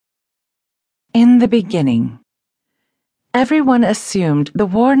In the beginning. Everyone assumed the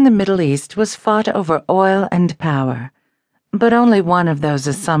war in the Middle East was fought over oil and power, but only one of those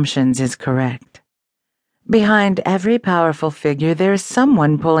assumptions is correct. Behind every powerful figure there is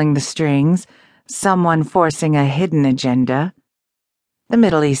someone pulling the strings, someone forcing a hidden agenda. The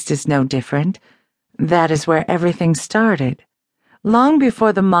Middle East is no different. That is where everything started. Long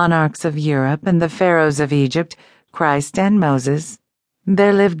before the monarchs of Europe and the pharaohs of Egypt, Christ and Moses,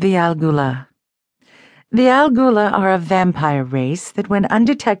 there lived the Al-Ghula. The Al-Ghula are a vampire race that went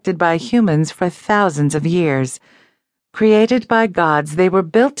undetected by humans for thousands of years. Created by gods, they were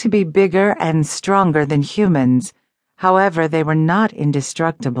built to be bigger and stronger than humans. However, they were not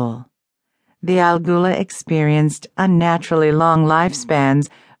indestructible. The Al-Ghula experienced unnaturally long lifespans,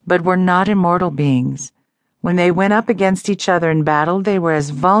 but were not immortal beings. When they went up against each other in battle, they were as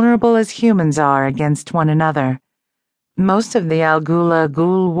vulnerable as humans are against one another. Most of the Al-Ghula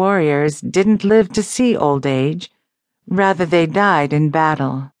ghoul warriors didn't live to see old age. Rather, they died in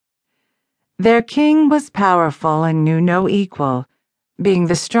battle. Their king was powerful and knew no equal. Being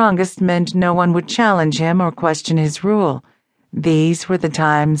the strongest meant no one would challenge him or question his rule. These were the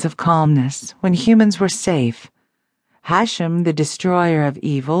times of calmness, when humans were safe. Hashem, the destroyer of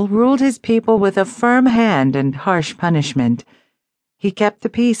evil, ruled his people with a firm hand and harsh punishment. He kept the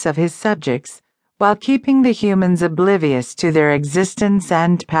peace of his subjects, while keeping the humans oblivious to their existence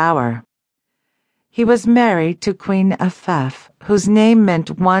and power. He was married to Queen Afaf, whose name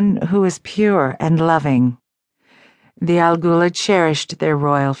meant one who is pure and loving. The Al-Ghula cherished their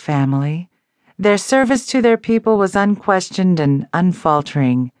royal family. Their service to their people was unquestioned and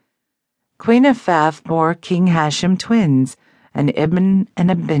unfaltering. Queen Afaf bore King Hashem twins, an Ibn and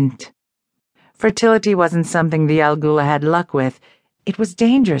a Bint. Fertility wasn't something the Al-Ghula had luck with. It was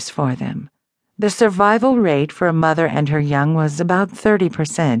dangerous for them. The survival rate for a mother and her young was about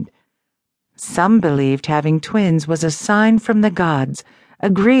 30%. Some believed having twins was a sign from the gods,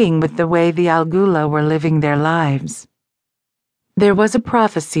 agreeing with the way the Al-Ghula were living their lives. There was a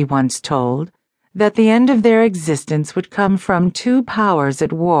prophecy once told that the end of their existence would come from two powers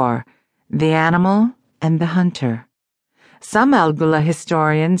at war, the animal and the hunter. Some Al-Ghula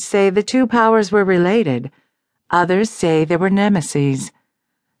historians say the two powers were related. Others say they were nemeses.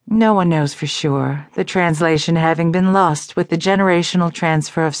 No one knows for sure, the translation having been lost with the generational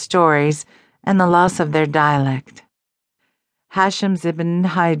transfer of stories and the loss of their dialect. Hashem's Ibn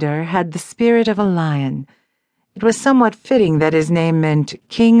Haydar had the spirit of a lion. It was somewhat fitting that his name meant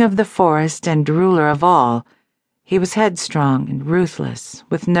king of the forest and ruler of all. He was headstrong and ruthless,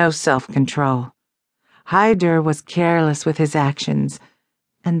 with no self-control. Haydar was careless with his actions,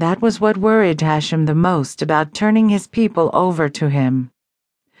 and that was what worried Hashem the most about turning his people over to him.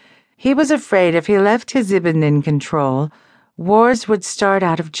 He was afraid if he left his Ibn in control, wars would start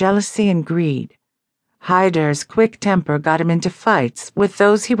out of jealousy and greed. Haidar's quick temper got him into fights with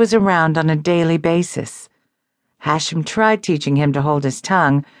those he was around on a daily basis. Hashem tried teaching him to hold his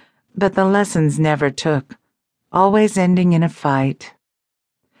tongue, but the lessons never took, always ending in a fight.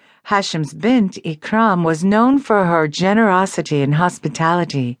 Hashem's Bint, Ikram, was known for her generosity and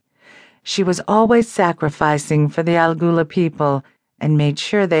hospitality. She was always sacrificing for the Al-Ghula people and made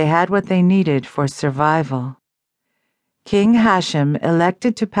sure they had what they needed for survival. King Hashem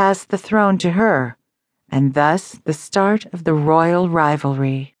elected to pass the throne to her, and thus the start of the royal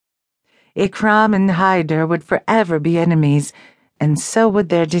rivalry. Ikram and Haydar would forever be enemies, and so would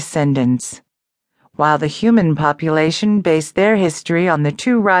their descendants. While the human population based their history on the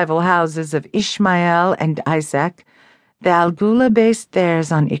two rival houses of Ishmael and Isaac, the Al-Ghula based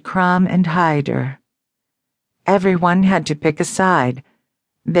theirs on Ikram and Haydar. Everyone had to pick a side.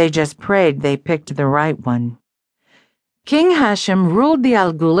 They just prayed they picked the right one. King Hashem ruled the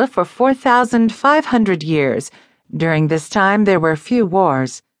Al-Ghula for 4,500 years. During this time there were few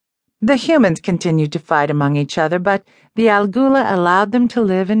wars. The humans continued to fight among each other, but the Al-Ghula allowed them to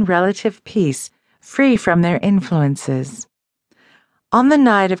live in relative peace, free from their influences. On the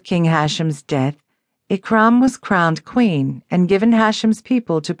night of King Hashem's death, Ikram was crowned queen and given Hashem's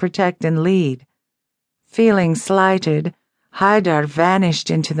people to protect and lead. Feeling slighted, Haydar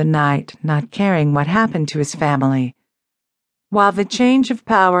vanished into the night, not caring what happened to his family. While the change of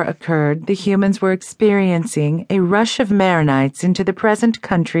power occurred, the humans were experiencing a rush of Maronites into the present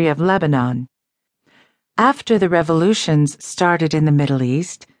country of Lebanon. After the revolutions started in the Middle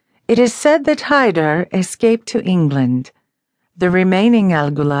East, it is said that Haydar escaped to England. The remaining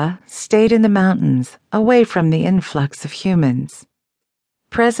Al-Ghula stayed in the mountains, away from the influx of humans.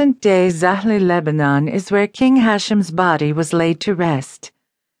 Present-day Zahli, Lebanon is where King Hashem's body was laid to rest.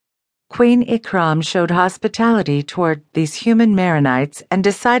 Queen Ikram showed hospitality toward these human Maronites and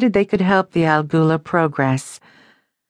decided they could help the Al Ghula progress,